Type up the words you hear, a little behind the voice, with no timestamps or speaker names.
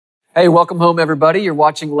Hey, welcome home, everybody. You're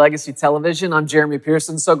watching Legacy Television. I'm Jeremy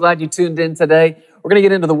Pearson. So glad you tuned in today. We're going to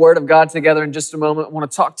get into the Word of God together in just a moment. I want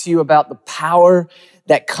to talk to you about the power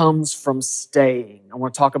that comes from staying. I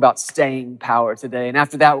want to talk about staying power today. And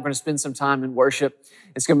after that, we're going to spend some time in worship.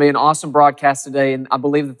 It's going to be an awesome broadcast today. And I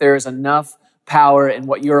believe that there is enough power in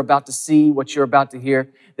what you're about to see, what you're about to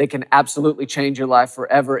hear, that can absolutely change your life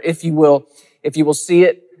forever. If you will see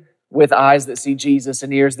it with eyes that see Jesus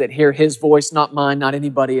and ears that hear His voice, not mine, not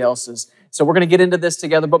anybody else's. So we're going to get into this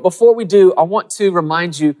together. But before we do, I want to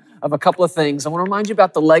remind you of a couple of things. I want to remind you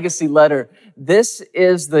about the Legacy Letter. This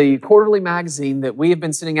is the quarterly magazine that we have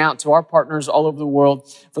been sending out to our partners all over the world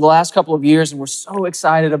for the last couple of years, and we're so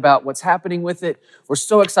excited about what's happening with it. We're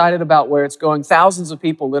so excited about where it's going. Thousands of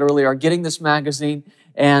people literally are getting this magazine,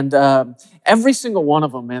 and every single one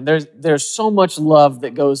of them, man, there's so much love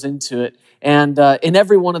that goes into it. And in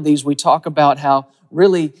every one of these, we talk about how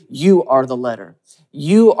really you are the letter.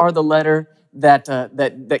 You are the letter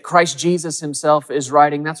that Christ Jesus Himself is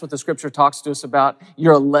writing. That's what the Scripture talks to us about.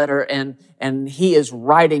 You're a letter, and He is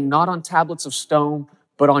writing not on tablets of stone,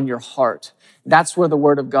 but on your heart. That's where the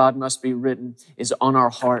Word of God must be written, is on our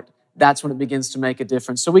heart. That's when it begins to make a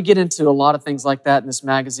difference. So we get into a lot of things like that in this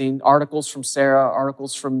magazine, articles from Sarah,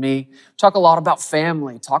 articles from me, talk a lot about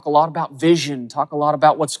family, talk a lot about vision, talk a lot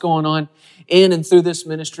about what's going on in and through this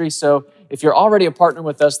ministry. So if you're already a partner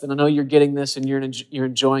with us, then I know you're getting this and you're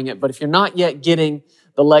enjoying it. But if you're not yet getting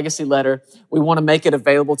the Legacy Letter, we want to make it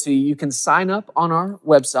available to you. You can sign up on our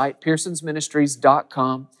website,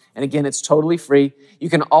 pearsonsministries.com. And again, it's totally free. You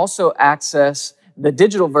can also access the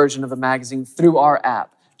digital version of the magazine through our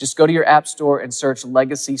app. Just go to your app store and search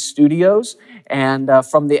Legacy Studios. And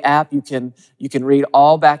from the app, you can read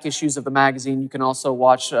all back issues of the magazine. You can also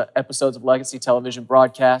watch episodes of Legacy Television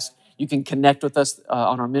broadcast. You can connect with us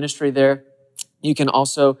on our ministry there. You can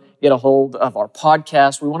also get a hold of our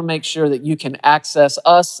podcast. We want to make sure that you can access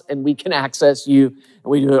us and we can access you. And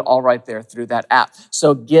we do it all right there through that app.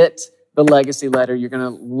 So get the Legacy Letter. You're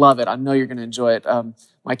going to love it. I know you're going to enjoy it.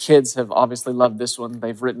 My kids have obviously loved this one.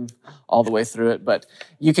 They've written all the way through it, but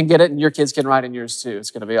you can get it and your kids can write in yours too.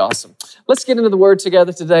 It's going to be awesome. Let's get into the Word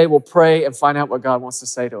together today. We'll pray and find out what God wants to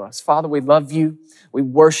say to us. Father, we love you. We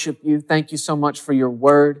worship you. Thank you so much for your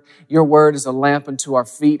Word. Your Word is a lamp unto our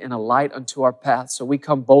feet and a light unto our path. So we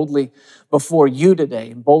come boldly before you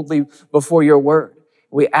today and boldly before your Word.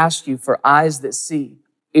 We ask you for eyes that see,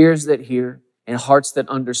 ears that hear, and hearts that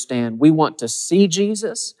understand. We want to see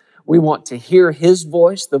Jesus. We want to hear His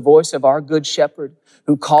voice, the voice of our good shepherd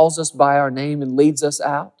who calls us by our name and leads us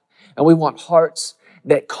out. And we want hearts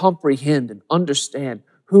that comprehend and understand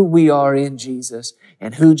who we are in Jesus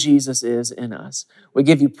and who Jesus is in us. We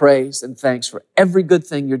give you praise and thanks for every good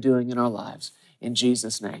thing you're doing in our lives. In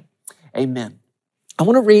Jesus' name, amen. I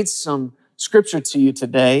want to read some scripture to you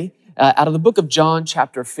today out of the book of John,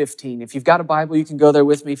 chapter 15. If you've got a Bible, you can go there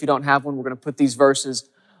with me. If you don't have one, we're going to put these verses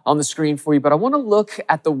on the screen for you. But I want to look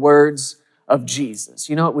at the words of Jesus.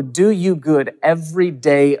 You know, it would do you good every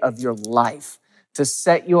day of your life to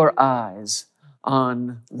set your eyes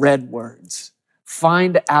on red words.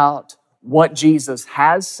 Find out what Jesus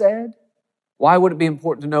has said. Why would it be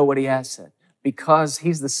important to know what He has said? Because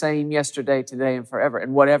He's the same yesterday, today, and forever.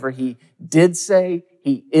 And whatever He did say,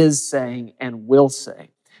 He is saying and will say.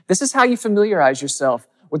 This is how you familiarize yourself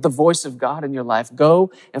with the voice of God in your life.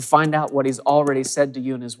 Go and find out what He's already said to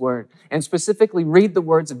you in His Word. And specifically, read the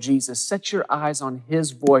words of Jesus. Set your eyes on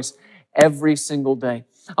His voice every single day.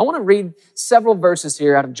 I want to read several verses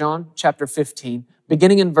here out of John chapter 15,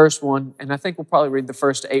 beginning in verse 1. And I think we'll probably read the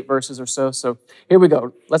first 8 verses or so. So here we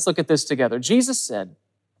go. Let's look at this together. Jesus said,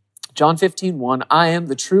 John 15:1, I am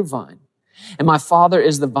the true vine, and my Father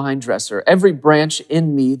is the vine dresser. Every branch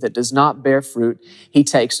in me that does not bear fruit, He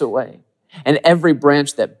takes away. And every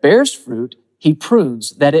branch that bears fruit, He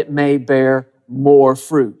prunes, that it may bear more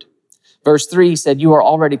fruit. Verse 3, He said, you are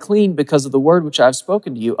already clean because of the word which I have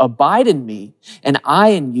spoken to you. Abide in me, and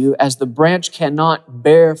I in you, as the branch cannot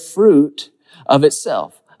bear fruit of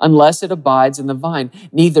itself, unless it abides in the vine.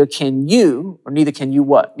 Neither can you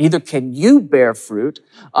what? Neither can you bear fruit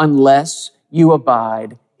unless you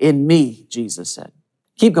abide in me, Jesus said.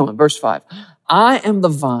 Keep going, verse 5. I am the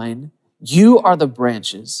vine, you are the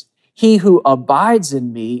branches. He who abides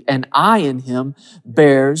in me and I in him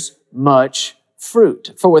bears much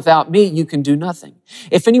fruit. For without me, you can do nothing.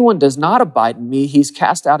 If anyone does not abide in me, he's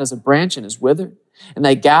cast out as a branch and is withered. And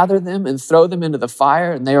they gather them and throw them into the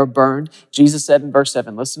fire and they are burned. Jesus said in verse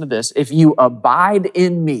 7, listen to this. If you abide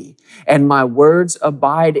in me and my words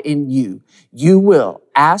abide in you, you will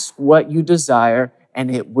ask what you desire and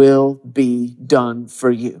it will be done for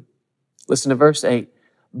you. Listen to verse 8.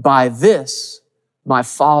 By this, my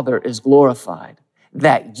Father is glorified,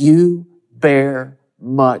 that you bear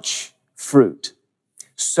much fruit.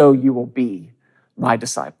 So you will be my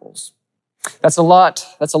disciples. That's a lot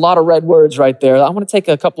of red words right there. I want to take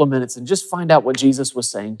a couple of minutes and just find out what Jesus was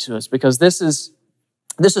saying to us, because this is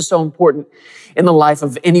so important in the life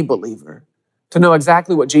of any believer, to know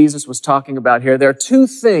exactly what Jesus was talking about here. There are two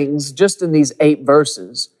things just in these 8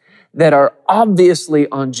 verses that are obviously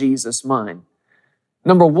on Jesus' mind.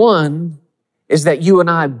 Number one is that you and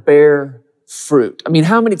I bear fruit. I mean,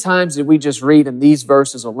 how many times did we just read in these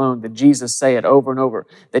verses alone, did Jesus say it over and over,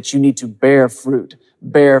 that you need to bear fruit,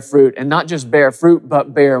 and not just bear fruit,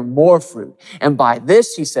 but bear more fruit. And by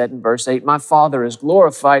this, he said in verse 8, my Father is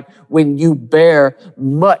glorified when you bear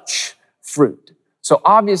much fruit. So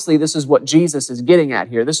obviously, this is what Jesus is getting at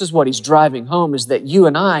here. This is what he's driving home, is that you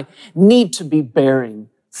and I need to be bearing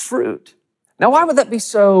fruit. Now, why would that be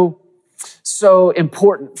so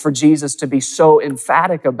important for Jesus to be so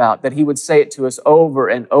emphatic about, that he would say it to us over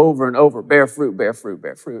and over and over? Bear fruit, bear fruit,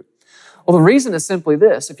 bear fruit. Well, the reason is simply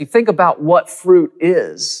this. If you think about what fruit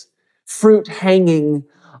is, fruit hanging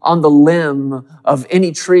on the limb of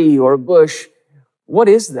any tree or bush, what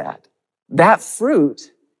is that? That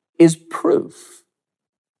fruit is proof.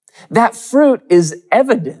 That fruit is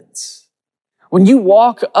evidence. When you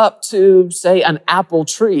walk up to, say, an apple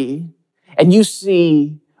tree and you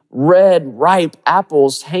see red, ripe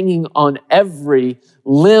apples hanging on every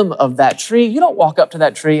limb of that tree, you don't walk up to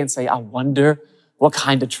that tree and say, I wonder what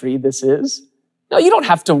kind of tree this is. No, you don't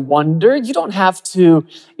have to wonder. You don't have to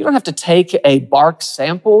take a bark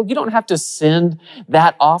sample. You don't have to send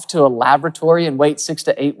that off to a laboratory and wait 6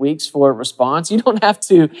 to 8 weeks for a response. You don't have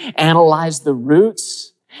to analyze the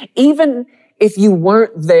roots. Even if you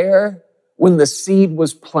weren't there when the seed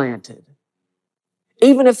was planted,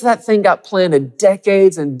 even if that thing got planted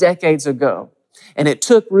decades and decades ago, and it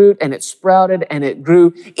took root and it sprouted and it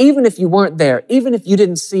grew, even if you weren't there, even if you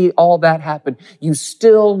didn't see all that happen, you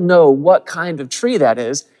still know what kind of tree that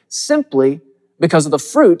is, simply because of the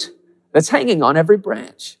fruit that's hanging on every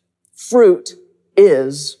branch. Fruit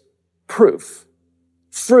is proof.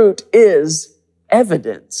 Fruit is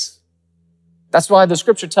evidence. That's why the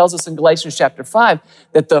scripture tells us in Galatians chapter 5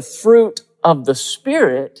 that the fruit of the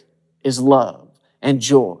Spirit is love and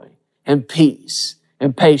joy and peace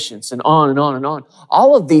and patience, and on and on and on.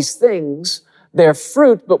 All of these things, they're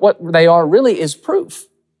fruit, but what they are really is proof.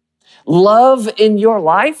 Love in your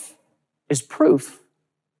life is proof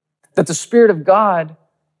that the Spirit of God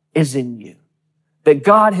is in you, that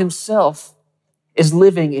God himself is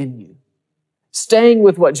living in you. Staying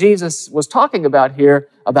with what Jesus was talking about here,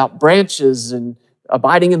 about branches and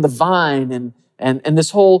abiding in the vine and this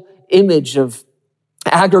whole image of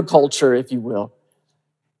agriculture, if you will.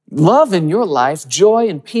 Love in your life, joy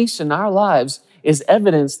and peace in our lives is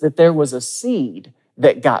evidence that there was a seed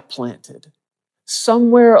that got planted.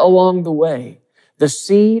 Somewhere along the way, the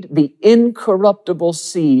seed, the incorruptible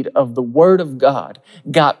seed of the Word of God,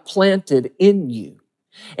 got planted in you.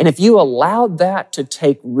 And if you allowed that to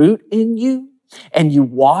take root in you, and you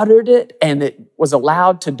watered it, and it was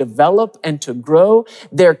allowed to develop and to grow,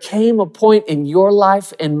 there came a point in your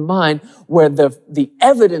life and mine where the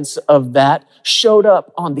evidence of that showed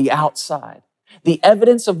up on the outside. The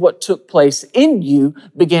evidence of what took place in you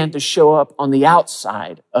began to show up on the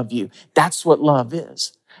outside of you. That's what love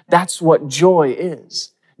is. That's what joy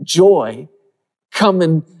is. Joy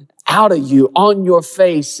coming out of you, on your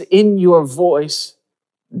face, in your voice.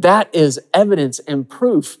 That is evidence and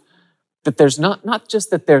proof that there's not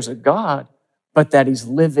just that there's a God, but that he's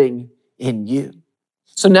living in you.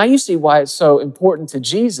 So now you see why it's so important to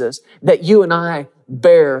Jesus that you and I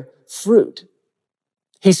bear fruit.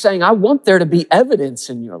 He's saying, I want there to be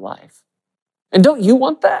evidence in your life. And don't you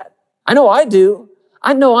want that? I know I do.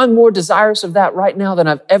 I know I'm more desirous of that right now than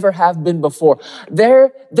I've ever have been before.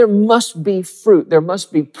 There must be fruit. There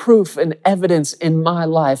must be proof and evidence in my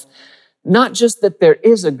life. Not just that there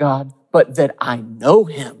is a God, but that I know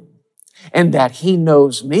him. And that he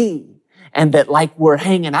knows me, and that like we're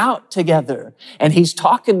hanging out together and he's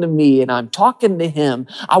talking to me and I'm talking to him.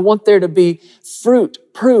 I want there to be fruit,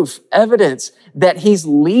 proof, evidence that he's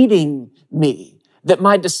leading me, that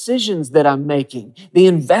my decisions that I'm making, the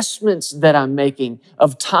investments that I'm making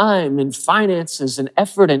of time and finances and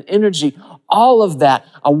effort and energy, all of that,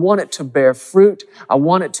 I want it to bear fruit. I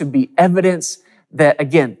want it to be evidence that,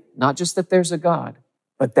 again, not just that there's a God,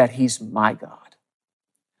 but that he's my God.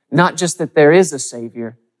 Not just that there is a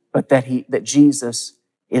Savior, but that Jesus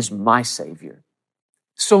is my Savior.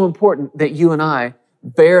 So important that you and I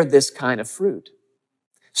bear this kind of fruit.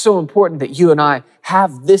 So important that you and I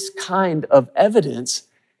have this kind of evidence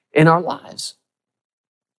in our lives.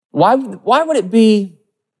 Why would it be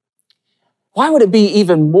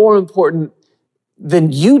even more important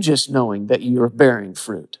than you just knowing that you're bearing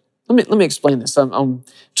fruit? Let me explain this. I'm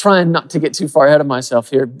trying not to get too far ahead of myself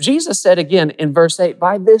here. Jesus said again in verse 8,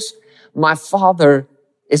 by this my Father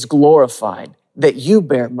is glorified, that you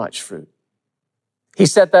bear much fruit. He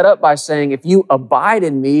set that up by saying, if you abide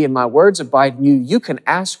in me and my words abide in you, you can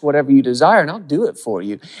ask whatever you desire and I'll do it for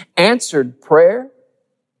you. Answered prayer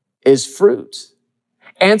is fruit.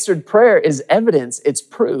 Answered prayer is evidence, it's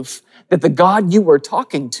proof that the God you were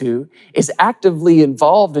talking to is actively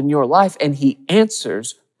involved in your life and he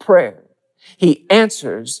answers prayer. He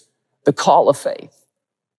answers the call of faith.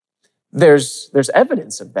 There's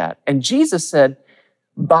evidence of that. And Jesus said,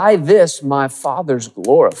 by this my Father's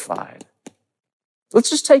glorified. Let's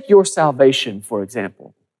just take your salvation, for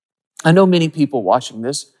example. I know many people watching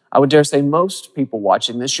this. I would dare say most people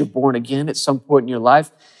watching this, you're born again at some point in your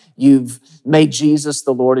life. You've made Jesus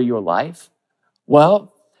the Lord of your life.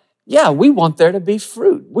 Well, yeah, we want there to be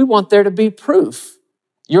fruit. We want there to be proof.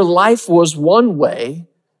 Your life was one way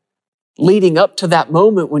leading up to that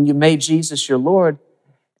moment when you made Jesus your Lord.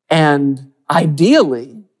 And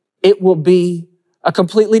ideally, it will be a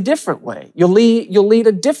completely different way. You'll lead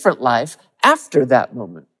a different life after that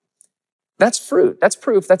moment. That's fruit. That's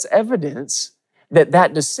proof. That's evidence that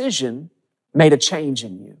that decision made a change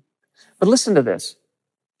in you. But listen to this.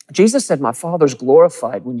 Jesus said, my Father's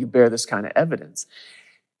glorified when you bear this kind of evidence.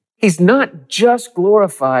 He's not just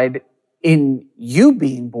glorified in you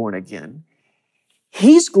being born again.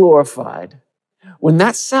 He's glorified when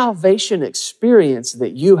that salvation experience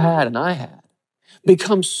that you had and I had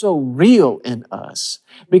becomes so real in us,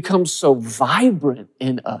 becomes so vibrant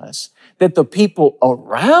in us, that the people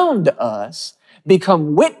around us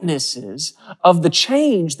become witnesses of the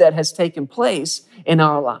change that has taken place in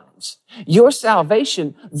our lives. Your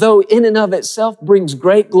salvation, though in and of itself brings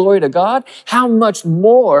great glory to God, how much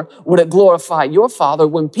more would it glorify your Father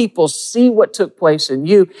when people see what took place in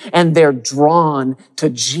you and they're drawn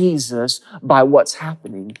to Jesus by what's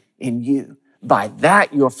happening in you? By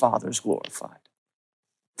that, your Father's glorified.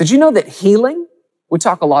 Did you know that healing, we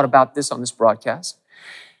talk a lot about this on this broadcast,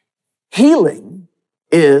 healing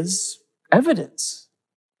is evidence.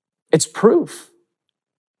 It's proof.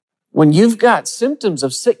 When you've got symptoms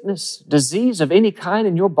of sickness, disease of any kind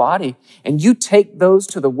in your body, and you take those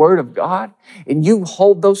to the Word of God, and you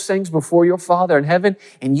hold those things before your Father in heaven,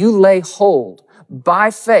 and you lay hold by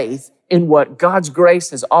faith in what God's grace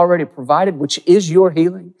has already provided, which is your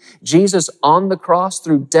healing. Jesus on the cross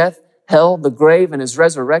through death, hell, the grave, and his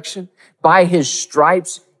resurrection. By his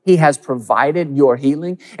stripes, he has provided your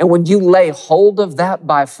healing. And when you lay hold of that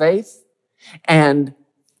by faith and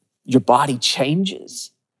your body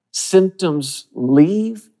changes, symptoms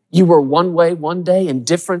leave, you were one way one day and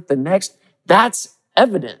different the next, that's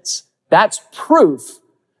evidence. That's proof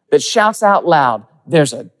that shouts out loud,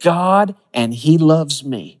 there's a God and he loves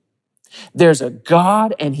me. There's a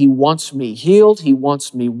God and he wants me healed. He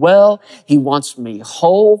wants me well. He wants me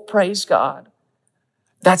whole. Praise God.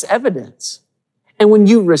 That's evidence. And when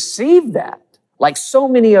you receive that, like so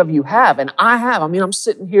many of you have, and I have, I'm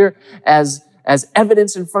sitting here as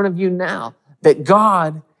evidence in front of you now that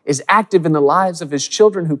God is active in the lives of his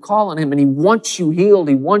children who call on him and he wants you healed.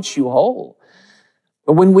 He wants you whole.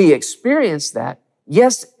 But when we experience that,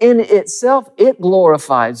 yes, in itself, it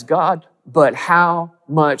glorifies God, but how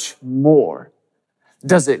much more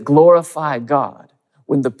does it glorify God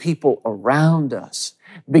when the people around us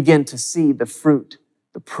begin to see the fruit,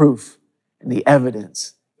 the proof, and the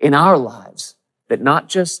evidence in our lives that not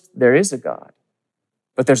just there is a God,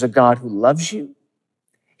 but there's a God who loves you.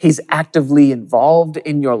 He's actively involved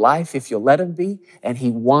in your life if you'll let him be, and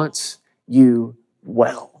he wants you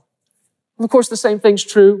well. And of course, the same thing's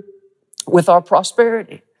true with our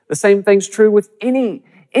prosperity. The same thing's true with any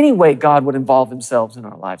way God would involve himself in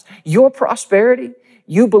our lives. Your prosperity,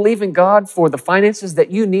 you believe in God for the finances that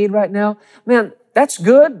you need right now, man, that's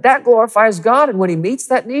good. That glorifies God. And when he meets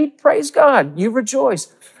that need, praise God. You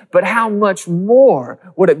rejoice. But how much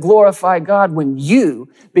more would it glorify God when you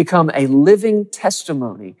become a living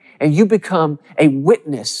testimony and you become a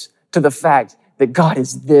witness to the fact that God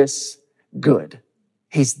is this good.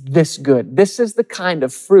 He's this good. This is the kind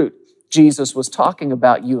of fruit Jesus was talking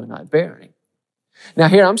about you and I bearing. Now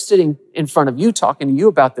here I'm sitting in front of you talking to you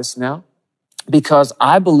about this now because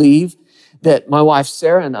I believe that my wife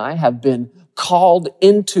Sarah and I have been called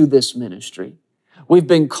into this ministry. We've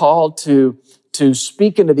been called to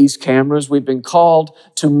speak into these cameras. We've been called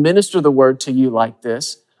to minister the word to you like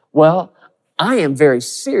this. Well, I am very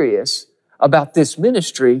serious about this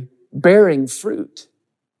ministry bearing fruit.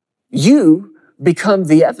 You become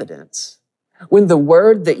the evidence. When the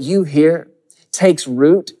word that you hear takes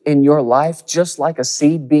root in your life, just like a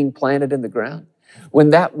seed being planted in the ground, when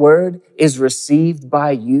that word is received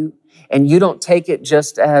by you, and you don't take it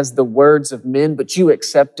just as the words of men, but you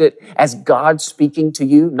accept it as God speaking to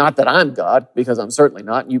you. Not that I'm God, because I'm certainly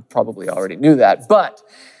not. You probably already knew that. But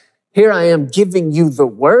here I am giving you the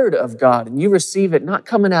word of God, and you receive it not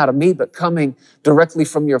coming out of me, but coming directly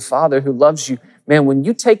from your Father who loves you. Man, when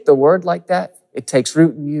you take the word like that, it takes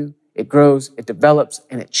root in you, it grows, it develops,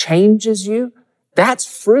 and it changes you. That's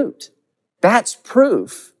fruit. That's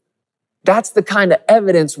proof. That's the kind of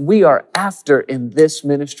evidence we are after in this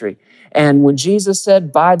ministry. And when Jesus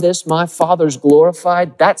said, by this my Father's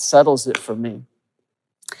glorified, that settles it for me.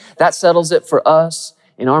 That settles it for us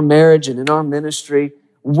in our marriage and in our ministry.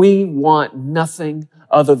 We want nothing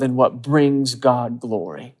other than what brings God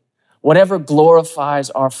glory. Whatever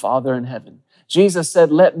glorifies our Father in heaven. Jesus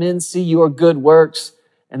said, let men see your good works.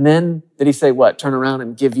 And then did he say what? Turn around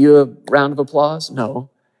and give you a round of applause?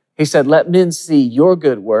 No. He said, let men see your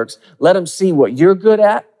good works. Let them see what you're good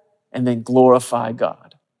at and then glorify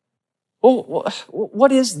God. Well,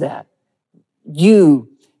 what is that? You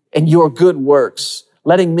and your good works,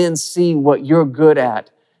 letting men see what you're good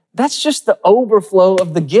at. That's just the overflow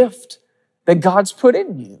of the gift that God's put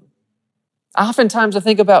in you. Oftentimes I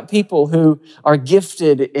think about people who are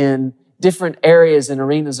gifted in different areas and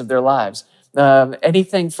arenas of their lives.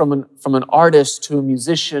 Anything from an artist to a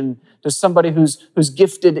musician to somebody who's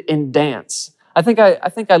gifted in dance. I think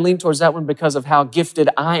I lean towards that one because of how gifted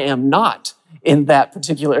I am not in that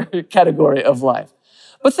particular category of life.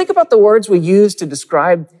 But think about the words we use to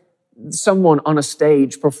describe someone on a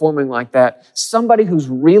stage performing like that. Somebody who's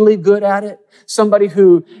really good at it, somebody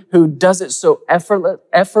who does it so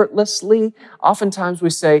effortlessly. Oftentimes we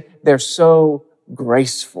say they're so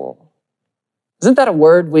graceful. Isn't that a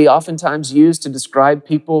word we oftentimes use to describe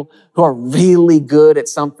people who are really good at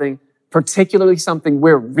something, particularly something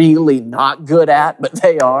we're really not good at, but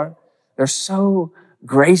they are? They're so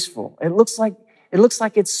graceful. It looks like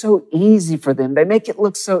it's so easy for them. They make it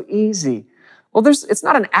look so easy. Well, it's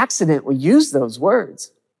not an accident we use those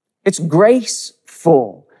words. It's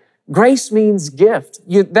graceful. Grace means gift.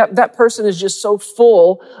 That person is just so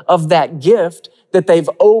full of that gift that they've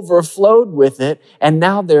overflowed with it, and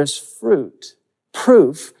now there's fruit,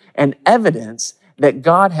 proof, and evidence that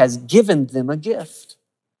God has given them a gift.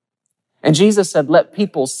 And Jesus said, let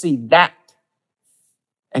people see that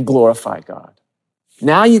and glorify God.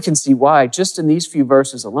 Now you can see why, just in these few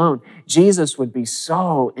verses alone, Jesus would be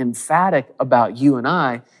so emphatic about you and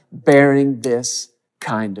I bearing this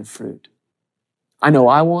kind of fruit. I know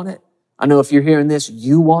I want it. I know if you're hearing this,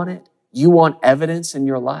 you want it. You want evidence in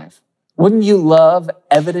your life. Wouldn't you love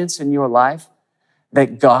evidence in your life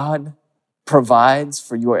that God provides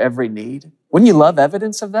for your every need? Wouldn't you love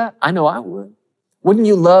evidence of that? I know I would. Wouldn't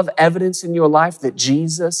you love evidence in your life that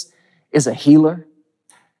Jesus is a healer?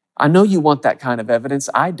 I know you want that kind of evidence.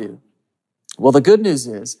 I do. Well, the good news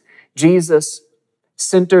is Jesus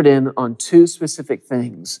centered in on two specific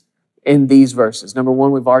things in these verses. Number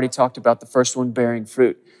one, we've already talked about the first one, bearing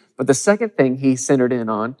fruit. But the second thing he centered in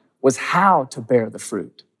on was how to bear the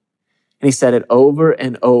fruit. And he said it over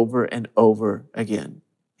and over and over again.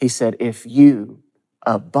 He said, if you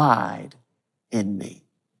abide in me.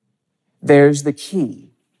 There's the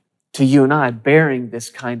key to you and I bearing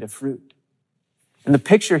this kind of fruit. And the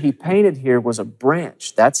picture he painted here was a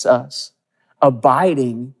branch, that's us,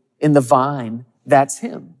 abiding in the vine, that's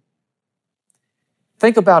him.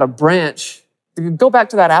 Think about a branch. Go back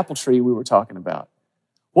to that apple tree we were talking about.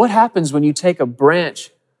 What happens when you take a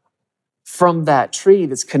branch from that tree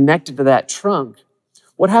that's connected to that trunk?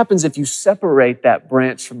 What happens if you separate that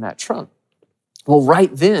branch from that trunk? Well,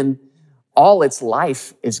 right then, all its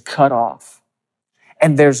life is cut off.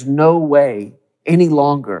 And there's no way any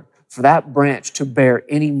longer for that branch to bear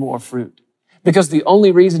any more fruit. Because the only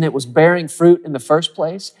reason it was bearing fruit in the first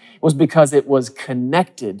place was because it was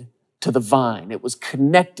connected to the vine. It was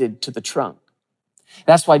connected to the trunk.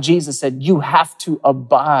 That's why Jesus said, you have to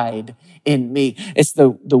abide in me. It's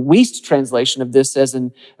the Wuest translation of this says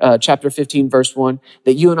in chapter 15, verse 1,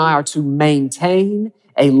 that you and I are to maintain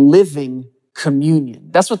a living communion.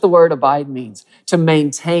 That's what the word abide means, to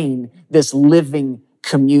maintain this living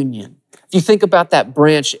communion. If you think about that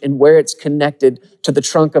branch and where it's connected to the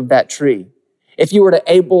trunk of that tree, if you were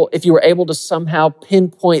able to somehow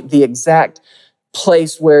pinpoint the exact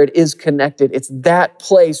place where it is connected. It's that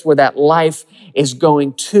place where that life is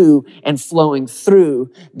going to and flowing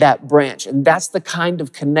through that branch. And that's the kind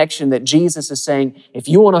of connection that Jesus is saying, if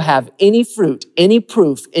you want to have any fruit, any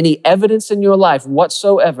proof, any evidence in your life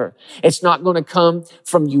whatsoever, it's not going to come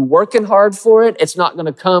from you working hard for it. It's not going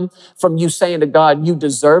to come from you saying to God, you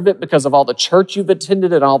deserve it because of all the church you've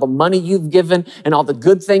attended and all the money you've given and all the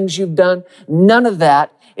good things you've done. None of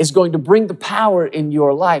that is going to bring the power in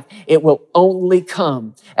your life. It will only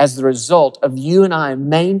come as the result of you and I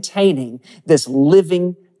maintaining this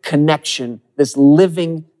living connection, this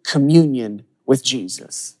living communion with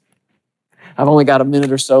Jesus. I've only got a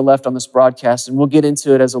minute or so left on this broadcast, and we'll get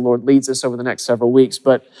into it as the Lord leads us over the next several weeks,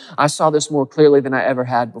 but I saw this more clearly than I ever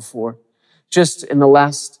had before. Just in the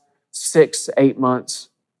last 6-8 months,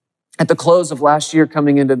 at the close of last year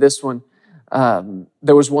coming into this one,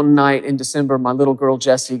 there was one night in December, my little girl,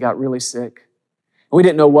 Jessie, got really sick. We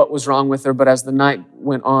didn't know what was wrong with her, but as the night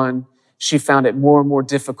went on, she found it more and more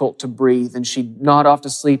difficult to breathe, and she'd nod off to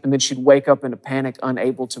sleep, and then she'd wake up in a panic,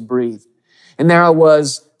 unable to breathe. And there I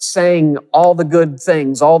was saying all the good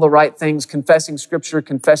things, all the right things, confessing Scripture,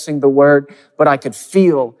 confessing the Word, but I could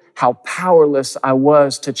feel how powerless I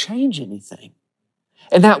was to change anything.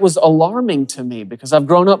 And that was alarming to me because I've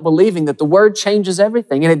grown up believing that the Word changes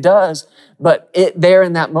everything, and it does. But there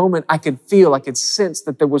in that moment, I could sense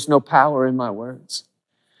that there was no power in my words.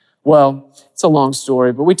 Well, it's a long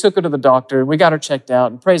story, but we took her to the doctor. We got her checked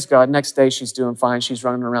out, and praise God, next day she's doing fine. She's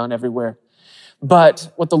running around everywhere.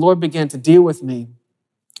 But what the Lord began to deal with me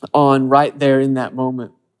on right there in that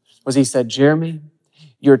moment was He said, Jeremy,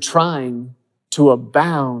 you're trying to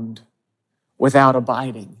abound without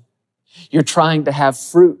abiding. You're trying to have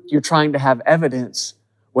fruit. You're trying to have evidence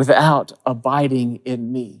without abiding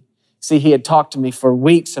in me. See, He had talked to me for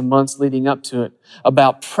weeks and months leading up to it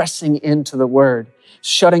about pressing into the Word,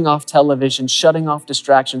 shutting off television, shutting off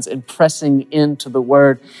distractions, and pressing into the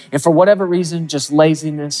Word. And for whatever reason, just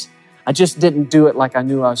laziness, I just didn't do it like I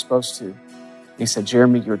knew I was supposed to. He said,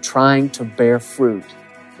 Jeremy, you're trying to bear fruit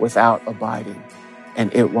without abiding,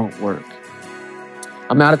 and it won't work.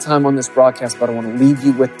 I'm out of time on this broadcast, but I want to leave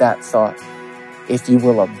you with that thought. If you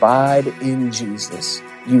will abide in Jesus,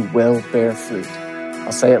 you will bear fruit.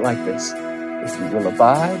 I'll say it like this. If you will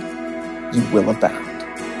abide, you will abound.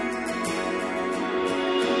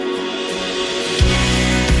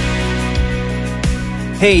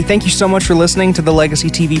 Hey, thank you so much for listening to the Legacy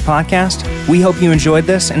TV podcast. We hope you enjoyed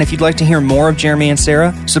this, and if you'd like to hear more of Jeremy and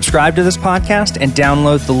Sarah, subscribe to this podcast and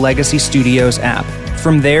download the Legacy Studios app.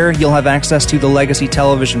 From there, you'll have access to the Legacy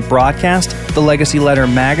Television broadcast, the Legacy Letter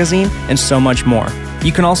magazine, and so much more.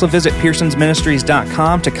 You can also visit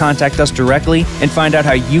pearsonsministries.com to contact us directly and find out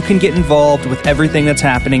how you can get involved with everything that's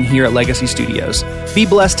happening here at Legacy Studios. Be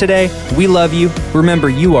blessed today. We love you. Remember,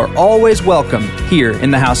 you are always welcome here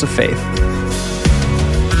in the House of Faith.